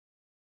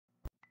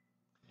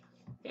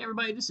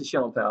Everybody, this is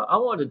Sean Powell. I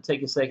wanted to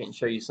take a second and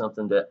show you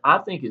something that I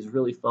think is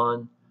really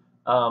fun.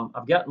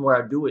 I've gotten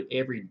where I do it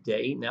every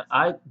day. Now,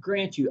 I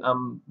grant you,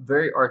 I'm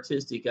very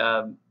artistic.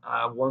 I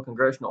won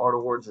Congressional Art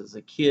Awards as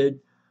a kid.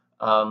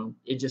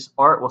 It just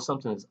art was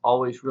something that's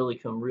always really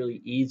come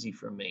really easy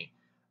for me.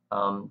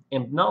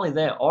 And not only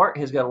that, art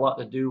has got a lot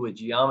to do with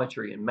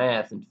geometry and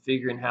math and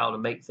figuring how to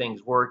make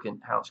things work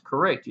and how it's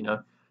correct, you know.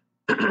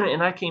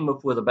 And I came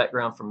up with a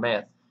background from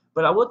math.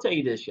 But I will tell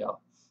you this, y'all.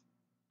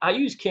 I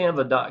use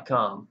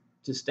Canva.com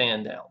to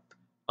stand out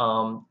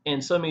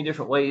in so many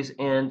different ways.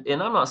 And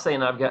I'm not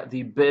saying I've got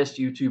the best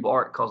YouTube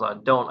art because I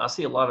don't. I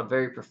see a lot of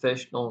very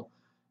professional,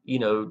 you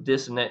know,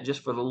 this and that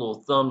just for the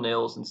little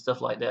thumbnails and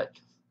stuff like that.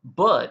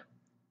 But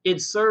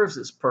it serves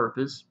its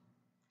purpose.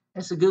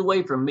 It's a good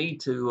way for me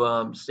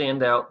to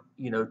stand out,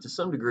 you know, to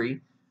some degree.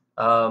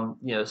 You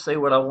know, say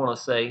what I want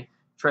to say.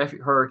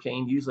 Traffic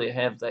Hurricane, usually I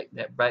have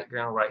that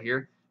background right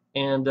here.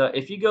 And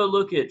if you go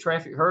look at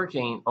Traffic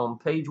Hurricane on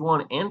page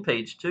 1 and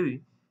page 2, you're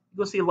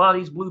going to see a lot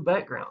of these blue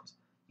backgrounds.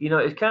 You know,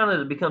 it kind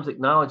of becomes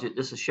acknowledged that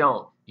this is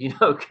Sean, you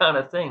know, kind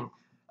of thing.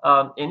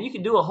 And you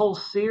can do a whole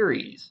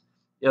series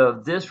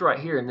of this right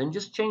here, and then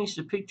just change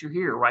the picture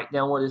here, write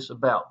down what it's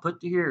about, put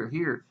the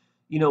here,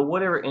 you know,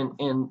 whatever,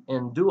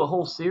 and do a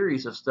whole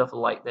series of stuff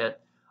like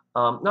that.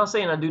 Not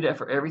saying I do that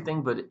for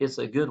everything, but it's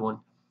a good one.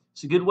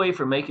 It's a good way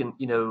for making,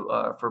 you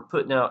know, for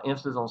putting out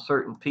emphasis on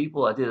certain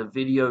people. I did a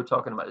video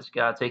talking about this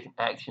guy taking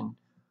action.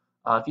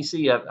 If you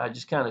see, I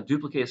just kind of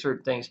duplicate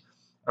certain things.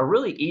 A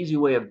really easy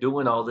way of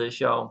doing all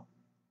this, y'all,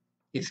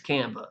 is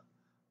Canva.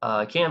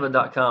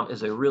 Canva.com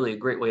is a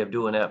great way of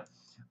doing that.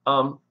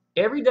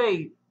 Every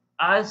day,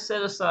 I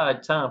set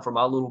aside time for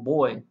my little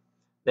boy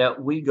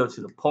that we go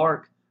to the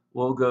park.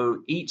 We'll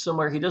go eat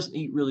somewhere. He doesn't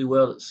eat really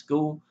well at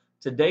school.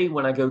 Today,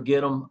 when I go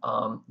get him,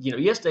 you know,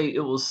 yesterday it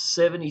was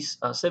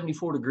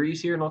 74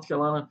 degrees here in North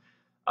Carolina.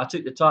 I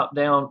took the top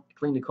down,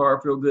 cleaned the car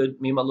up real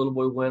good. Me and my little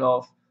boy went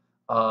off,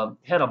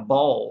 had a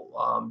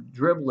ball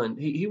dribbling.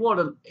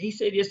 He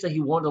said yesterday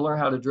he wanted to learn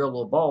how to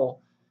dribble a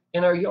ball,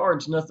 and our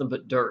yard's nothing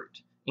but dirt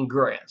and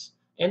grass.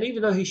 And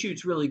even though he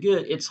shoots really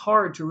good, it's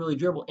hard to really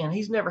dribble, and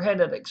he's never had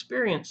that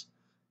experience.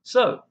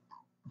 So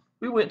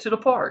we went to the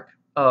park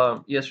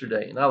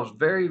yesterday, and I was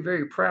very,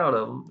 very proud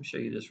of him. Let me show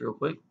you this real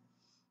quick.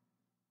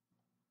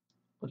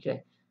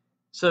 Okay,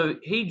 so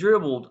he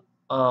dribbled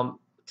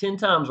 10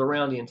 times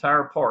around the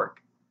entire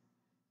park,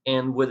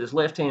 and with his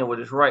left hand, with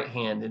his right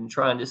hand, and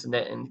trying this and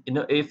that. And you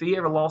know, if he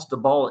ever lost the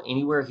ball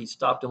anywhere, he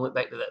stopped and went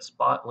back to that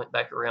spot, went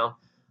back around.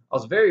 I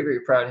was very,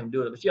 very proud of him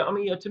doing it. But yeah, I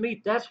mean, you know, to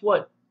me, that's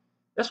what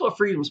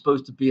freedom's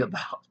supposed to be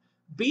about.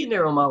 Being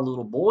there on my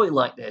little boy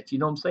like that, you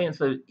know what I'm saying?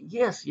 So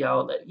yes,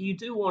 y'all, that you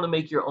do want to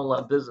make your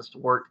online business to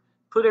work.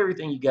 Put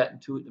everything you got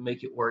into it to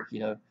make it work,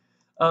 you know.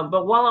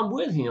 But while I'm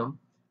with him,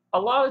 a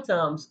lot of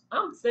times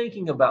I'm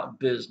thinking about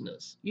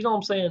business. You know what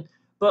I'm saying?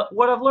 But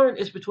what I've learned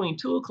is between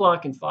 2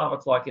 o'clock and 5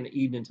 o'clock in the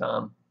evening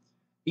time,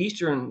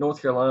 Eastern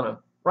North Carolina.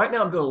 Right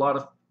now, I'm doing a lot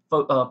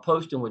of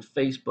posting with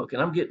Facebook,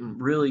 and I'm getting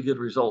really good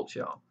results,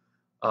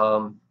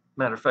 y'all.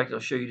 Matter of fact, I'll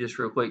show you this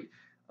real quick.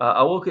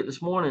 I woke up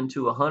this morning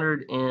to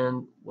 100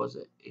 and was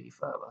it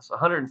 85? That's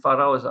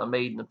 $105 I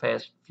made in the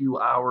past few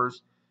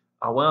hours.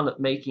 I wound up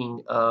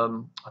making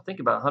I think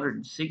about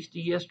 160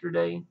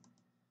 yesterday.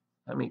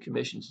 How many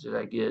commissions did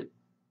I get?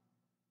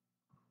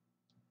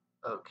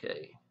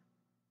 Okay.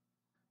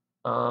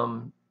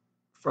 From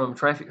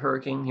Traffic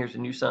Hurricane, here's a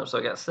new sign up. So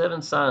I got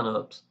 7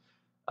 signups.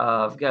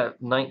 I've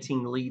got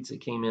 19 leads that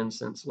came in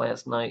since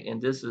last night,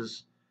 and this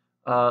is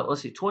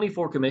let's see,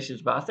 24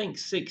 commissions, but I think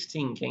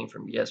 16 came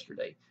from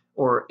yesterday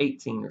or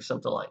 18 or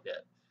something like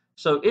that.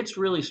 So it's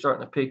really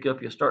starting to pick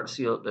up. You'll start to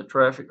see the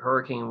Traffic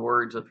Hurricane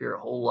words up here a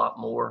whole lot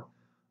more.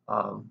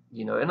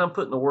 You know, and I'm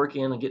putting the work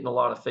in and getting a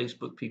lot of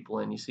Facebook people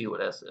in. You see what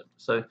that's at.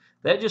 So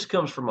that just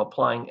comes from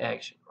applying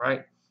action,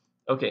 right?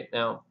 Okay,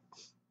 now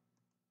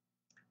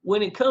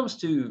when it comes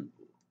to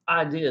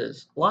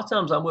ideas, a lot of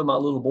times I'm with my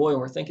little boy and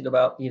we're thinking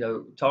about, you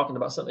know, talking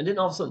about something, and then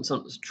all of a sudden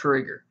something's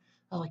triggered.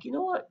 I'm like, you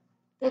know what?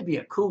 That'd be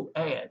a cool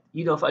ad.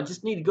 You know, if I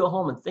just need to go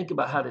home and think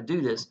about how to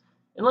do this.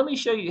 And let me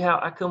show you how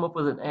I come up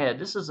with an ad.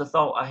 This is a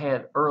thought I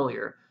had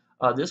earlier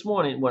this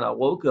morning when I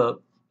woke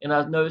up, and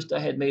I noticed I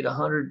had made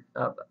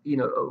you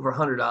know, over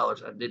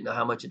 $100. I didn't know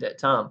how much at that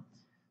time.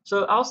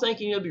 So I was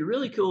thinking it'd be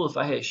really cool if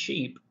I had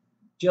sheep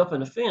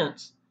jumping a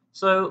fence.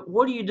 So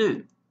what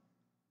do?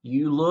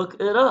 You look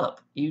it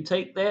up. You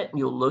take that and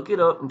you'll look it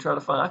up and try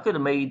to find. I could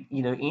have made,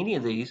 you know, any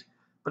of these,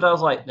 but I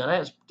was like, now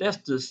that's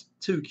just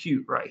too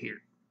cute right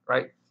here,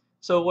 right?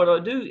 So what I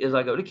do is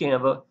I go to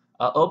Canva,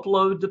 I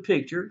upload the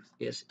picture.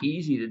 It's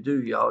easy to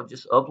do, y'all.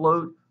 Just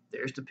upload.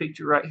 There's the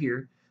picture right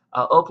here.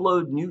 I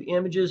upload new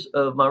images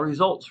of my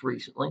results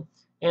recently,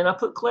 and I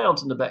put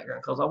clouds in the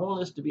background because I want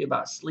this to be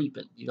about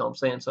sleeping. You know what I'm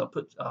saying? So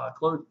I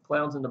put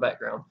clouds in the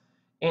background.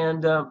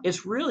 And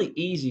it's really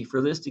easy for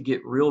this to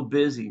get real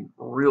busy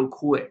real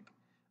quick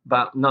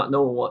by not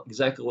knowing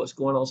exactly what's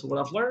going on. So what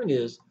I've learned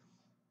is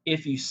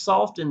if you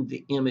soften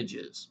the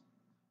images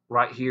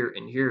right here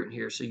and here and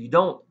here, so you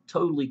don't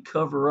totally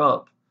cover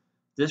up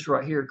this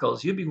right here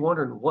because you'll be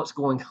wondering what's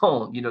going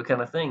on,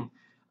 kind of thing.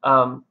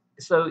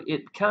 So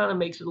it kind of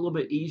makes it a little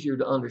bit easier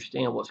to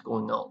understand what's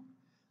going on.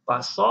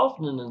 By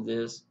softening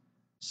this,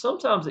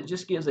 sometimes it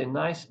just gives a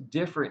nice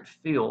different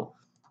feel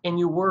and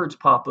your words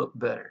pop up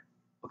better.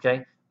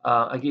 Okay.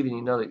 I'll give you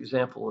another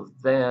example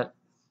of that.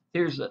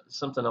 Here's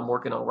something I'm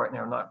working on right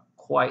now. I'm not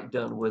quite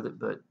done with it,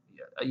 but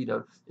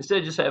instead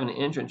of just having an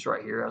entrance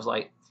right here, I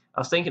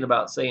was thinking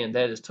about saying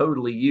that is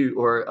totally you,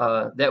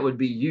 or that would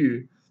be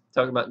you,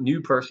 talking about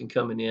new person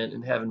coming in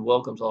and having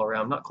welcomes all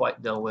around. I'm not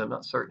quite done with it. I'm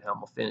not certain how I'm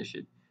gonna finish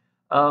it.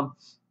 Um,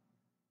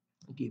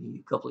 I'll give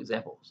you a couple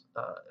examples.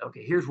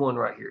 Okay, here's one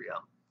right here,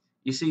 y'all.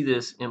 You see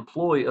this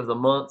employee of the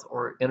month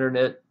or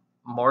internet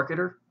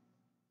marketer?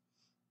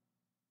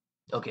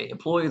 Okay,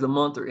 employee of the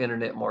month or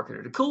internet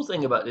marketer. The cool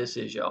thing about this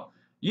is, y'all,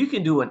 you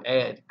can do an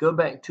ad, go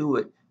back to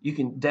it, you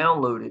can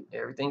download it,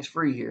 everything's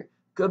free here.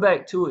 Go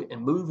back to it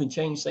and move and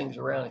change things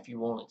around if you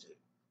wanted to.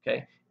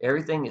 Okay,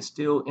 everything is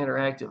still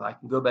interactive. I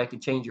can go back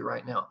and change it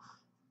right now.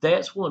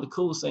 That's one of the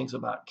coolest things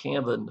about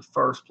Canva in the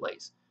first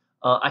place.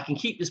 I can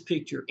keep this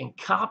picture and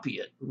copy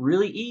it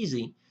really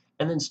easy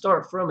and then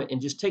start from it and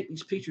just take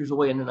these pictures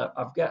away. And then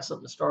I've got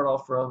something to start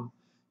off from,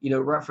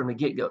 right from the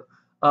get go.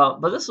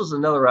 But this was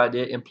another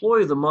idea,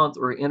 employee of the month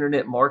or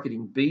internet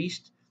marketing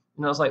beast.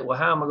 And I was like, well,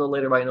 how am I going to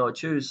let everybody know I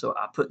choose? So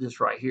I put this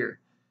right here.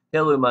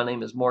 Hello, my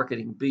name is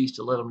Marketing Beast,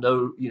 to let them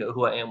know,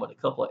 who I am with a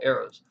couple of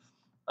arrows.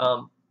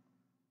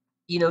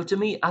 To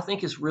me, I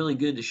think it's really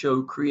good to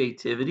show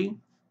creativity.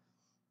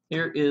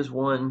 Here is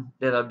one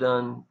that I've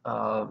done.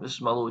 This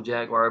is my little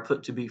Jaguar I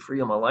put to be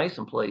free on my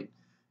license plate.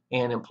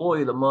 And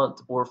employee of the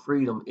month or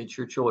freedom, it's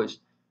your choice.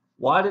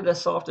 Why did I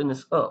soften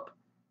this up?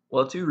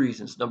 Well, two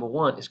reasons. Number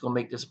one, it's going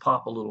to make this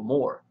pop a little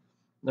more.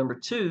 Number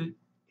two,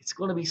 it's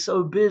going to be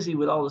so busy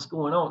with all this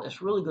going on,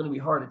 it's really going to be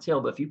hard to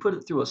tell. But if you put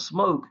it through a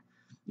smoke,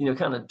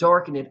 kind of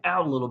darken it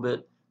out a little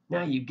bit,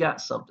 now you've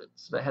got something.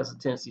 So that has a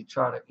tendency to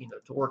try to,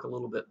 to work a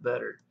little bit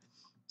better.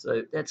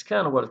 So that's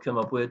kind of what I've come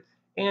up with.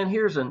 And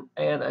here's an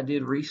ad I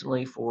did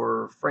recently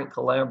for Frank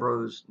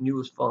Calabro's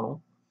newest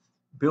funnel,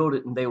 Build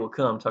It and They Will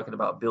Come, talking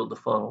about build the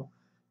funnel.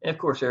 And of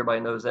course,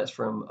 everybody knows that's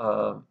from,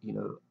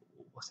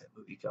 what's that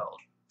movie called?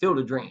 Field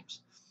of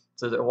Dreams.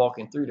 So they're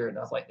walking through there, and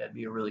I was like, that'd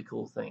be a really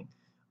cool thing.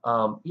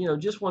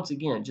 Just once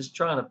again, just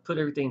trying to put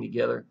everything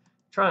together,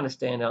 trying to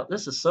stand out.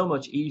 This is so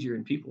much easier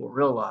than people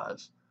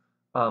realize.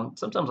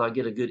 Sometimes I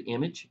get a good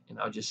image and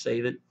I'll just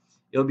save it.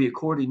 It'll be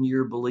according to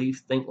your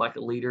belief, think like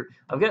a leader.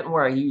 I've gotten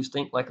where I use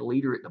think like a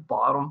leader at the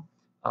bottom.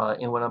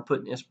 And when I'm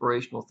putting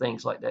inspirational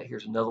things like that,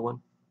 here's another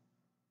one.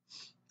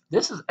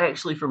 This is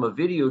actually from a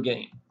video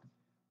game,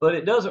 but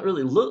it doesn't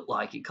really look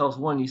like it because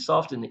when you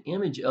soften the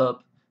image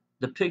up,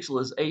 the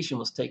pixelization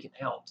was taken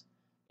out.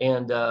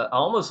 And I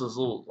almost was a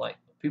little like,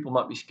 people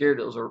might be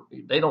scared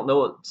they don't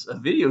know it's a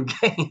video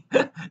game.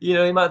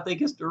 You might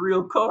think it's the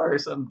real car or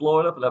something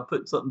blowing up and I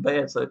put something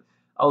bad. So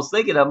I was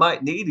thinking I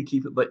might need to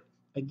keep it, but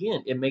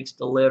again, it makes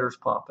the letters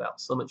pop out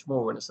so much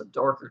more when it's a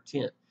darker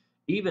tint,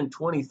 even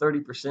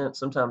 20-30%,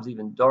 sometimes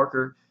even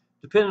darker,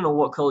 depending on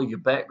what color your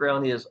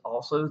background is.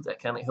 Also,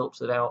 that kind of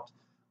helps it out.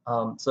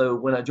 So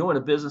when I join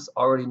a business,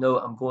 I already know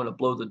I'm going to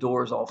blow the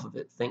doors off of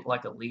it. Think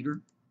like a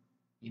leader.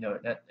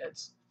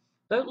 That's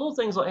that little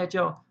things like that,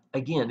 y'all.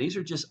 Again, these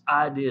are just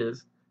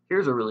ideas.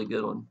 Here's a really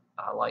good one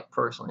I like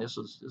personally. This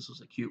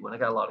was a cute one. I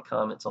got a lot of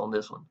comments on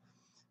this one.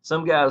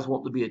 Some guys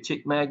want to be a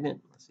chick magnet.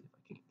 Let's see if I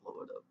can't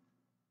blow it up.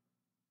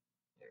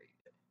 There you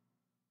go.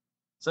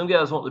 Some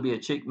guys want to be a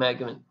chick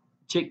magnet.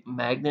 Chick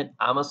magnet.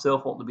 I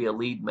myself want to be a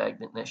lead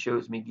magnet, and that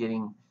shows me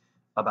getting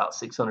about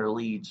 600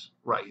 leads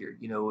right here.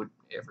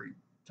 Every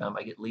time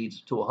I get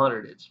leads to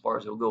 100, as far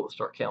as it'll go, we'll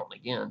start counting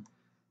again.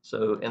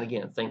 So, and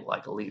again, think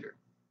like a leader.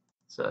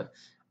 So,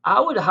 I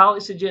would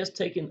highly suggest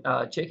checking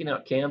out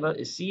Canva.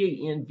 It's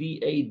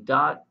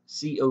canva.com.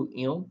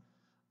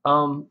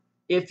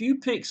 If you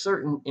pick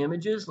certain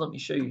images, let me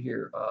show you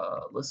here.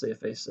 Let's say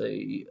if I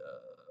say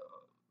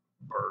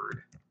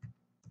bird.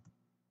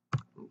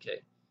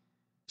 Okay.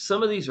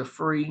 Some of these are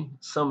free,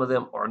 some of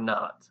them are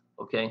not.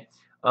 Okay.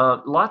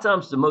 A lot of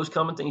times the most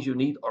common things you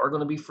need are going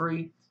to be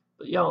free,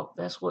 but y'all,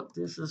 that's what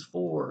this is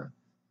for.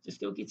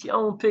 Just go get your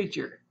own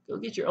picture. Go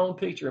get your own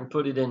picture and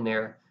put it in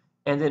there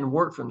and then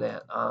work from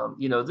that.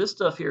 This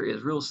stuff here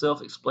is real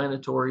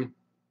self-explanatory.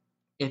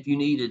 If you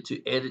needed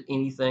to edit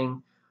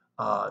anything,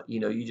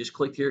 you just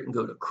click here and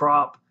go to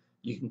crop.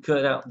 You can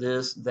cut out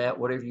this, that,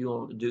 whatever you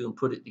want to do and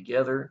put it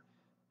together.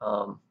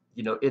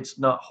 It's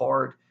not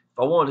hard. If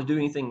I wanted to do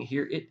anything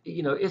here,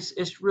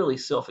 it's really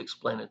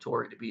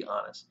self-explanatory, to be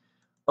honest.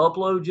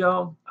 Upload,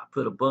 y'all. I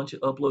put a bunch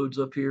of uploads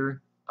up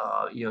here,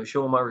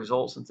 showing my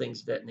results and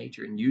things of that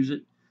nature and use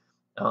it.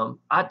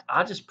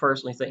 I just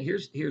personally think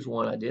here's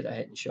one I did I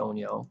hadn't shown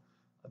y'all.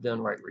 I've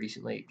done right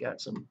recently. It got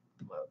some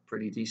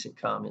pretty decent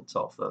comments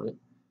off of it.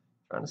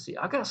 Trying to see.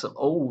 I got some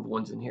old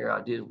ones in here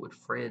I did with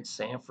Fred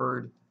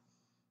Sanford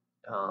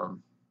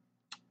from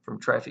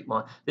Traffic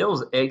Mon. There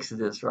was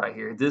Exodus right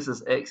here. This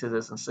is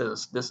Exodus instead of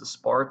this is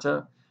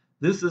Sparta.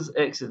 This is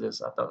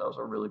Exodus. I thought that was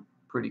a really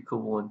pretty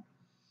cool one.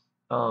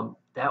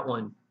 That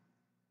one,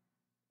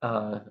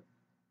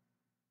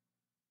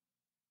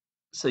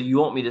 So you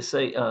want me to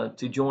say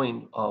to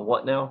join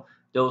what now?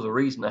 There was a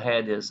reason I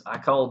had this. I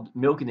called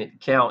milking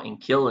it cow and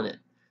killing it,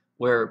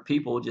 where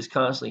people just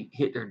constantly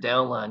hit their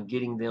downline,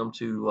 getting them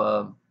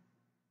to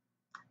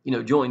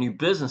join new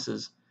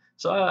businesses.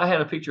 So I had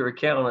a picture of a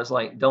cow and it's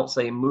like, don't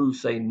say moo,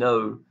 say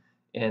no.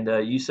 And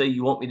you say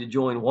you want me to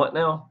join what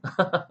now?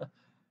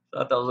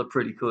 I thought it was a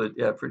pretty good,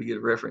 yeah, pretty good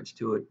reference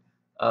to it.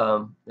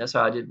 That's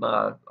how I did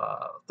my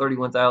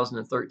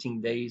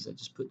 31,013 days. I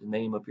just put the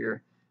name up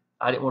here.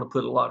 I didn't want to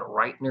put a lot of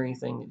writing or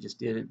anything. I just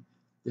did it.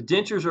 The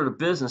dentures are the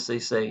business, they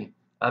say.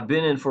 I've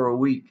been in for a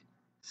week.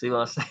 See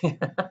what I say?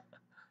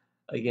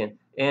 Again.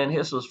 And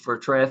this was for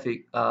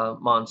traffic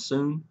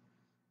monsoon.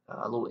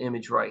 A little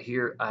image right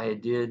here I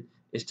had did.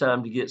 It's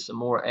time to get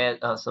some ad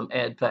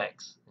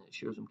packs. And it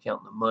shows them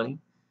counting the money.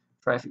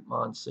 Traffic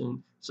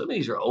monsoon. Some of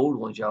these are old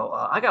ones, y'all.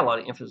 I got a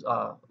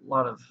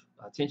lot of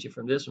attention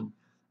from this one.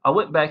 I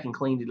went back and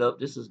cleaned it up.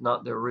 This is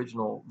not the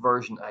original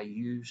version I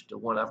used. The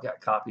one I've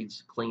got copied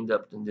cleaned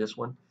up than this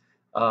one.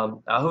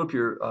 I hope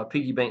your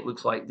piggy bank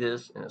looks like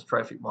this, and it's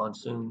traffic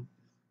monsoon.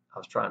 I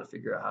was trying to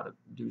figure out how to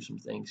do some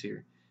things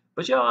here.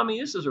 But yeah, I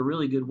mean, this is a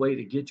really good way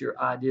to get your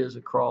ideas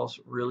across,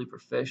 really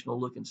professional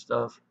looking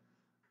stuff.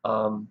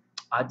 Um,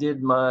 I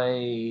did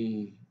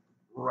my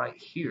right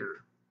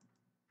here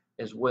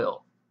as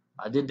well.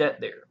 I did that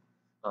there.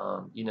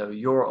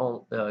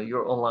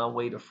 Your online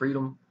way to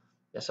freedom.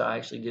 That's how I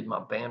actually did my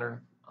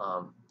banner.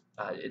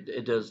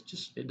 It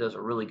does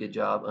a really good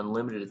job.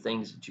 Unlimited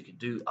things that you could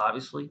do.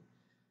 Obviously,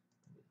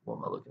 what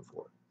am I looking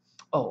for?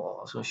 Oh,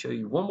 I was going to show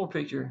you one more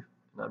picture.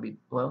 And I'd be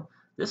well.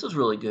 This is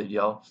really good,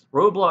 y'all.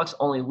 Roadblocks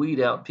weed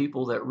out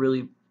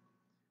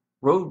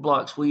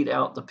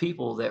the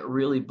people that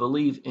really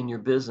believe in your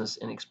business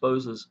and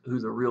exposes who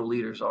the real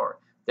leaders are.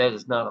 That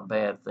is not a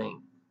bad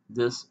thing.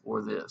 This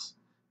or this.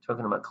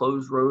 Talking about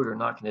closed road or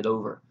knocking it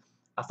over.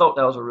 I thought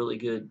that was a really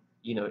good,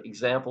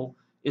 example.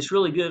 It's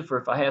really good for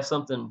if I have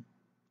something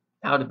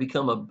how to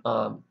become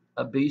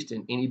a beast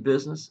in any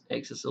business.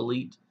 Exis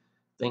Elite,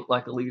 think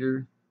like a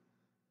leader.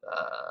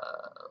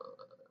 Uh,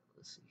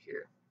 let's see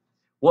here.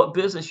 What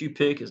business you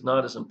pick is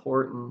not as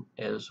important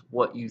as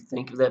what you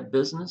think of that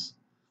business.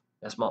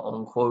 That's my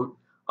own quote.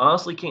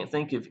 Honestly, can't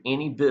think of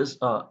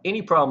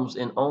any problems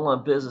in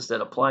online business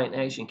that apply in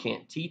action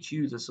can't teach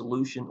you the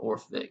solution or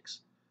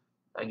fix.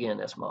 Again,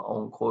 that's my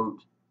own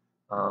quote.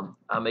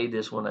 I made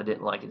this one. I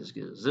didn't like it as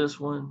good as this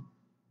one.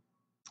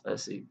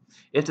 Let's see.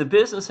 If the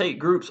business hate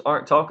groups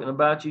aren't talking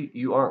about you,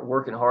 you aren't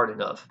working hard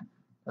enough.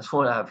 That's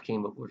one I've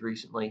came up with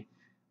recently.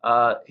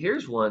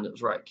 Here's one that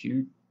was right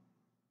cute.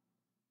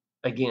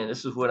 Again,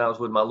 this is when I was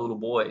with my little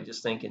boy,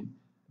 just thinking,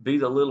 be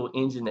the little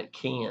engine that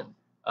can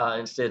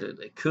instead of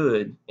that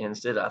could, and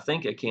instead of I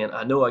think I can,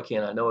 I know I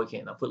can, I know I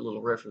can. I put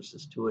little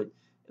references to it,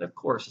 and of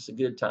course, it's a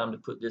good time to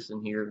put this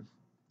in here,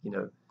 you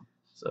know.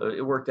 So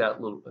it worked out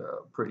a little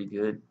pretty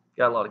good.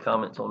 Got a lot of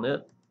comments on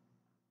it,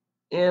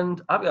 and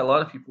I've got a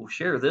lot of people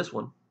share this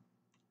one.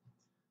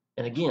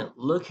 And again,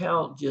 look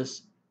how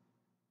just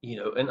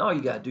and all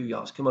you gotta do,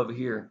 y'all, is come over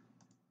here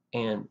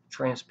and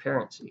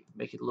transparency,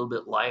 make it a little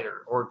bit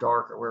lighter or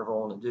darker, wherever I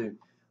want to do.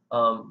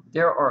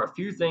 There are a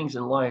few things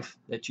in life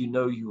that you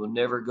will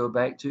never go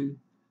back to.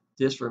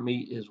 This for me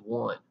is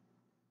one.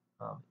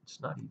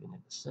 It's not even in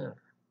the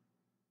center.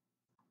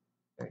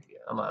 There you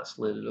go. I might have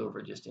slid it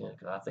over just in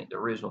because I think the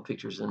original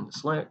picture's in the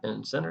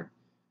center.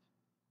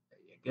 There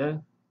you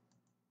go.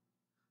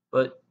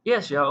 But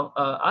yes, y'all,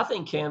 I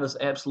think Canva's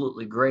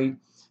absolutely great.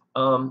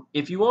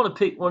 If you want to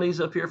pick one of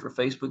these up here for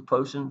Facebook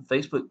posting,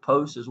 Facebook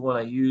post is what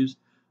I use.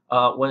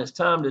 When it's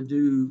time to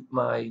do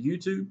my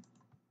YouTube,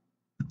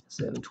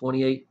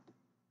 728,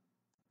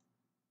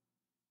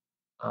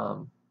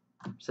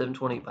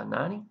 728 by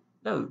 90?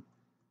 No,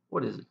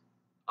 what is it?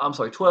 I'm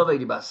sorry,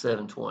 1280 by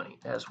 720.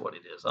 That's what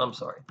it is. I'm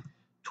sorry.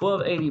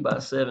 1280 by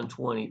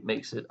 720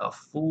 makes it a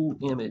full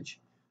image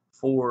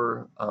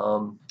for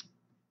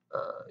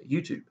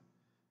YouTube.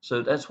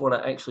 So that's what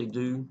I actually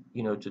do,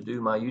 to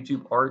do my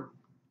YouTube art.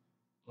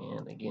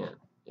 And again,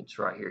 it's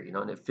right here,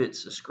 and it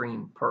fits the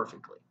screen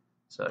perfectly.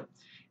 So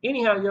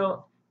anyhow,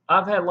 y'all,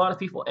 I've had a lot of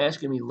people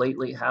asking me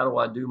lately, how do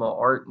I do my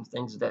art and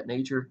things of that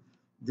nature.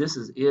 This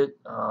is it.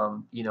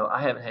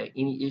 I haven't had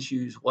any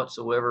issues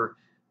whatsoever.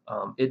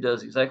 It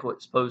does exactly what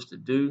it's supposed to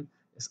do.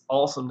 It's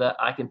awesome that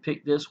I can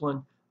pick this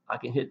one. I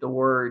can hit the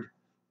word,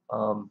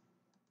 um,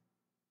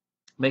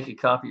 make a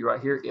copy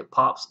right here. It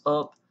pops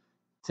up,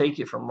 take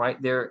it from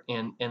right there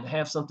and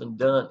have something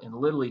done in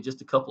literally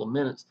just a couple of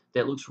minutes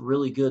that looks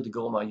really good to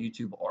go on my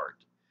YouTube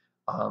art.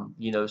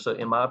 So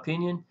in my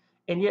opinion,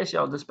 and yes,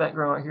 y'all, this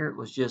background right here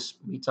was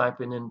just me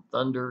typing in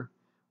thunder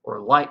or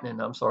lightning,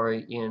 I'm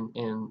sorry,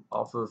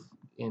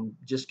 in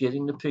just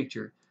getting the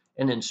picture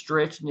and then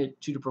stretching it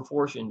to the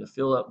proportion to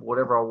fill up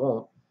whatever I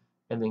want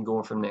and then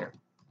going from there.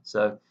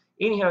 So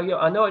anyhow, yeah,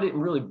 I know I didn't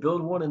really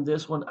build one in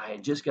this one. I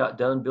had just got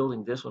done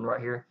building this one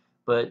right here.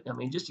 But I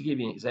mean, just to give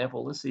you an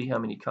example, let's see how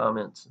many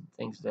comments and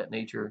things of that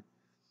nature.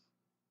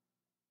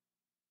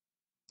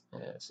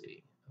 Let's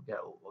see. I've got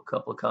a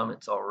couple of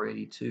comments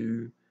already.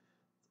 2,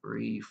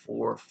 3,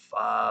 4,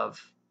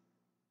 5.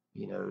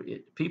 You know,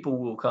 people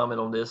will comment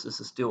on this. This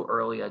is still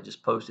early. I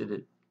just posted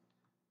it.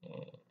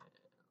 And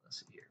let's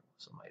see here.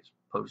 Somebody's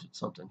posted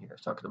something here.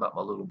 It's talking about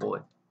my little boy.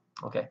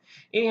 Okay.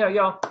 Anyhow,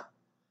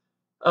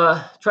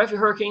 y'all, traffic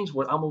hurricanes,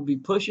 what I'm going to be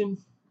pushing,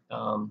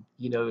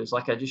 you know, is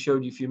like I just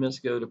showed you a few minutes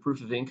ago, the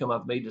proof of income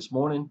I've made this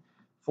morning.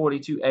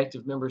 42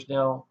 active members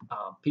now.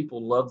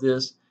 People love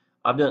this.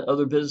 I've done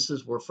other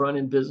businesses where front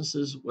end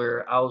businesses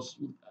where I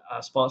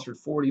sponsored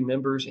 40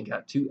 members and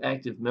got 2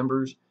 active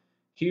members.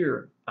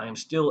 Here, I am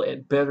still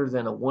at better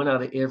than a 1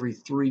 out of every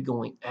 3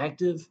 going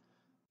active.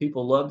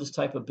 People love this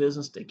type of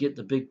business. They get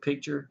the big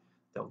picture.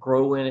 They'll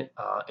grow in it.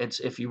 It's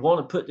if you want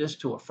to put this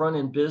to a front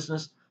end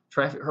business,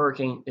 Traffic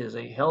Hurricane is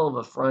a hell of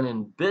a front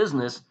end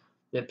business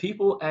that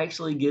people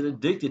actually get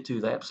addicted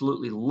to. They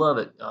absolutely love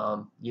it.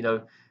 You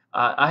know,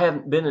 I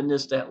haven't been in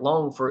this that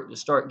long for it to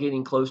start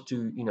getting close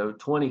to, you know,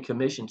 20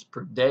 commissions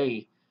per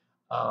day.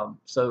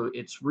 So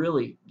it's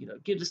really, you know,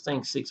 give this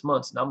thing 6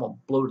 months and I'm gonna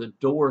blow the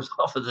doors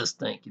off of this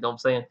thing. You know what I'm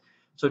saying?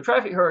 So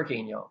Traffic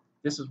Hurricane, y'all,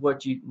 this is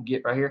what you can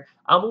get right here.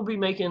 I will be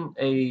making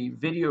a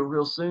video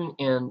real soon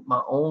in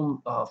my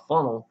own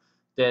funnel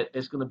that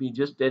is going to be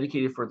just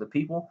dedicated for the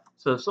people.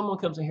 So if someone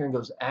comes in here and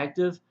goes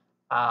active,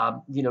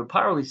 you know,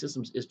 Power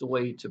Systems is the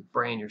way to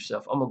brand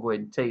yourself. I'm gonna go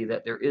ahead and tell you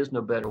that there is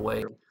no better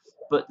way.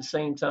 But at the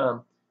same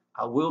time,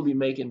 I will be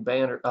making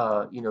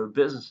you know,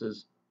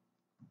 businesses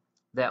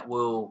that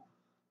will,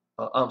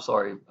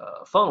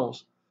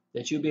 funnels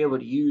that you'll be able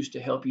to use to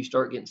help you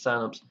start getting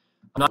signups.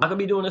 I'm not gonna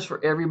be doing this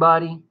for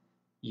everybody.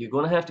 You're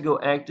gonna have to go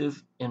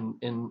active in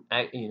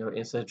you know,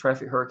 instead of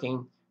Traffic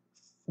Hurricane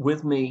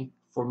with me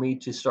for me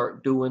to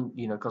start doing,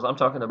 you know, because I'm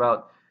talking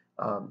about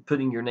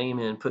putting your name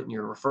in, putting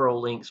your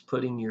referral links,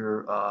 putting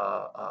your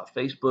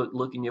Facebook,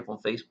 looking you up on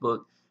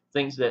Facebook,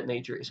 things of that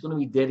nature. It's going to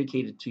be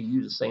dedicated to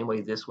you the same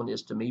way this one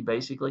is to me,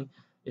 basically.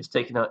 It's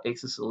taking out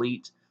Axis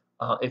Elite.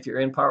 If you're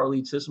in Power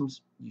Lead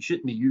Systems, you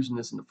shouldn't be using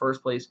this in the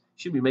first place.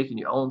 You should be making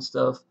your own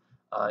stuff,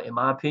 in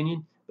my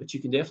opinion. But you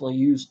can definitely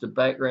use the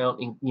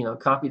background and, you know,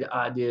 copy the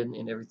I did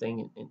and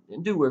everything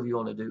and do whatever you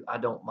want to do. I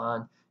don't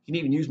mind. You can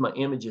even use my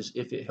images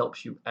if it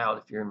helps you out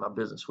if you're in my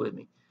business with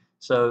me.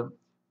 So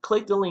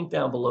click the link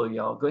down below,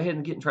 y'all. Go ahead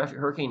and get in Traffic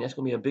Hurricane. That's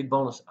going to be a big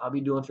bonus I'll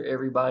be doing for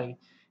everybody.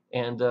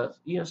 And,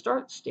 you know,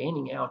 start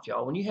standing out,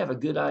 y'all. When you have a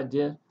good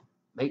idea,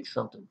 make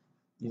something.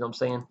 You know what I'm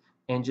saying?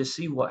 And just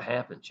see what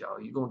happens,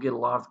 y'all. You're going to get a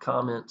lot of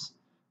comments.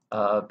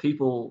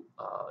 People,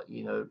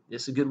 you know,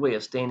 it's a good way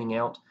of standing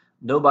out.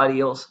 Nobody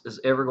else is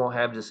ever going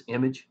to have this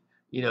image,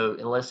 you know,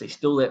 unless they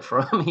stole that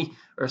from me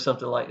or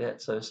something like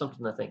that. So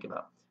something to think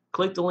about.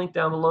 Click the link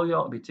down below,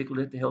 y'all. I'll be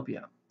tickled to help you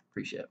out.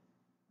 Appreciate it.